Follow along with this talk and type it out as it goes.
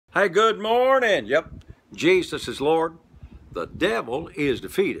Hey, good morning. Yep, Jesus is Lord. The devil is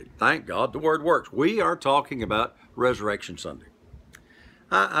defeated. Thank God the word works. We are talking about Resurrection Sunday.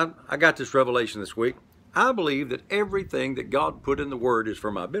 I got this revelation this week. I believe that everything that God put in the Word is for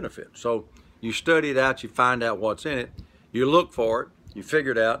my benefit. So you study it out, you find out what's in it, you look for it, you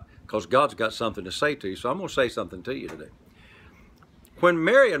figure it out, because God's got something to say to you. So I'm going to say something to you today. When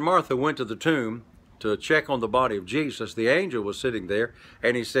Mary and Martha went to the tomb to check on the body of Jesus, the angel was sitting there,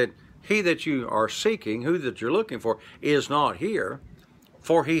 and he said, "He that you are seeking, who that you're looking for, is not here,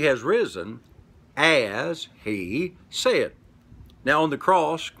 for he has risen as he said." Now on the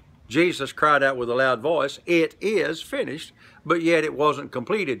cross, Jesus cried out with a loud voice, "It is finished," but yet it wasn't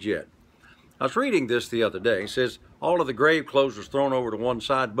completed yet. I was reading this the other day. It says, all of the grave clothes was thrown over to one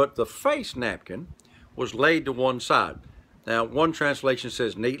side, but the face napkin was laid to one side. Now, one translation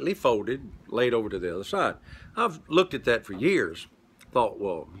says neatly folded, laid over to the other side. I've looked at that for years. Thought,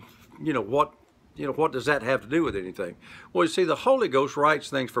 well, what does that have to do with anything? Well, you see, the Holy Ghost writes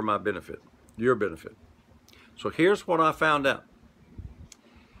things for my benefit, your benefit. So here's what I found out.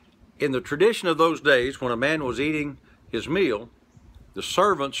 In the tradition of those days, when a man was eating his meal, the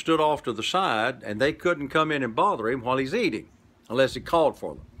servant stood off to the side, and they couldn't come in and bother him while he's eating, unless he called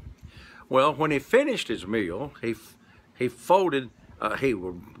for them. Well, when he finished his meal, he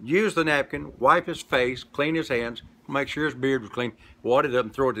would use the napkin, wipe his face, clean his hands, make sure his beard was clean, wad it up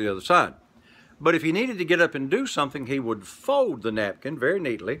and throw it to the other side. But if he needed to get up and do something, he would fold the napkin very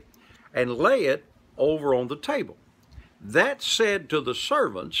neatly and lay it over on the table. That said to the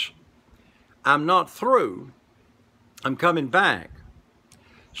servants, "I'm not through, I'm coming back."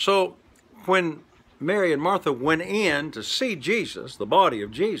 So when Mary and Martha went in to see Jesus, the body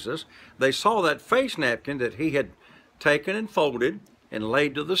of Jesus, they saw that face napkin that he had taken and folded and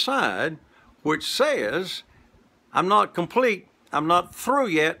laid to the side, which says, "I'm not complete, I'm not through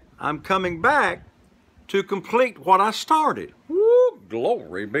yet, I'm coming back to complete what I started." Woo,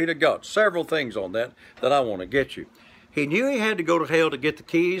 glory be to God. Several things on that I want to get you. He knew he had to go to hell to get the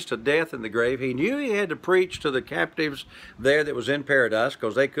keys to death and the grave. He knew he had to preach to the captives there that was in paradise,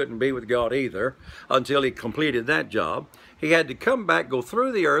 because they couldn't be with God either until he completed that job. He had to come back, go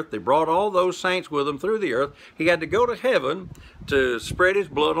through the earth. They brought all those saints with him through the earth. He had to go to heaven to spread his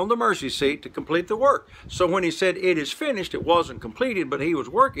blood on the mercy seat to complete the work. So when he said it is finished, it wasn't completed, but he was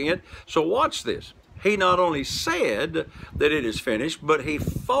working it. So watch this. He not only said that it is finished, but he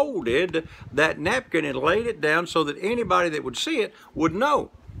folded that napkin and laid it down so that anybody that would see it would know,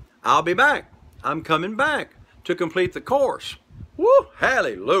 I'll be back. I'm coming back to complete the course. Woo,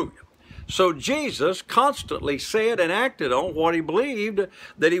 hallelujah. So Jesus constantly said and acted on what he believed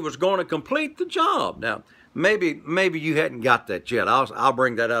that he was going to complete the job. Now, maybe you hadn't got that yet. I'll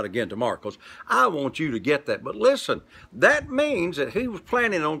bring that out again tomorrow, because I want you to get that. But listen, that means that he was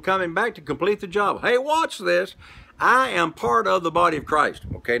planning on coming back to complete the job. Hey, watch this. I am part of the body of Christ.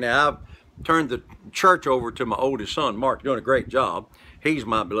 Okay, now I've turned the church over to my oldest son, Mark, doing a great job. He's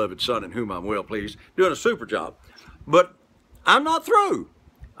my beloved son in whom I'm well pleased, doing a super job. But I'm not through.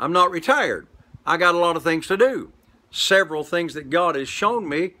 I'm not retired. I got a lot of things to do. Several things that God has shown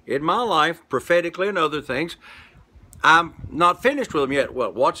me in my life, prophetically and other things. I'm not finished with them yet.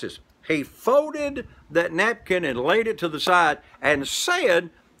 Well, watch this. He folded that napkin and laid it to the side and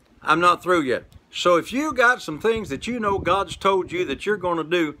said, "I'm not through yet." So if you got some things that you know God's told you that you're going to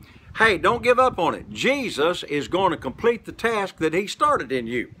do, hey, don't give up on it. Jesus is going to complete the task that he started in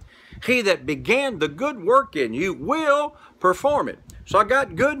you. He that began the good work in you will perform it. So I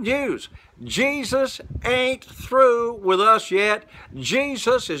got good news. Jesus ain't through with us yet.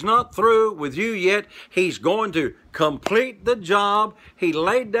 Jesus is not through with you yet. He's going to complete the job. He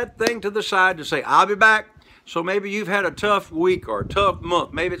laid that thing to the side to say, I'll be back. So maybe you've had a tough week or a tough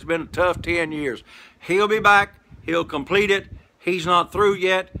month. Maybe it's been a tough 10 years. He'll be back. He'll complete it. He's not through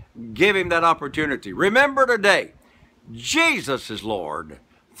yet. Give him that opportunity. Remember today, Jesus is Lord.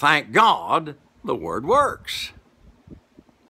 Thank God the word works.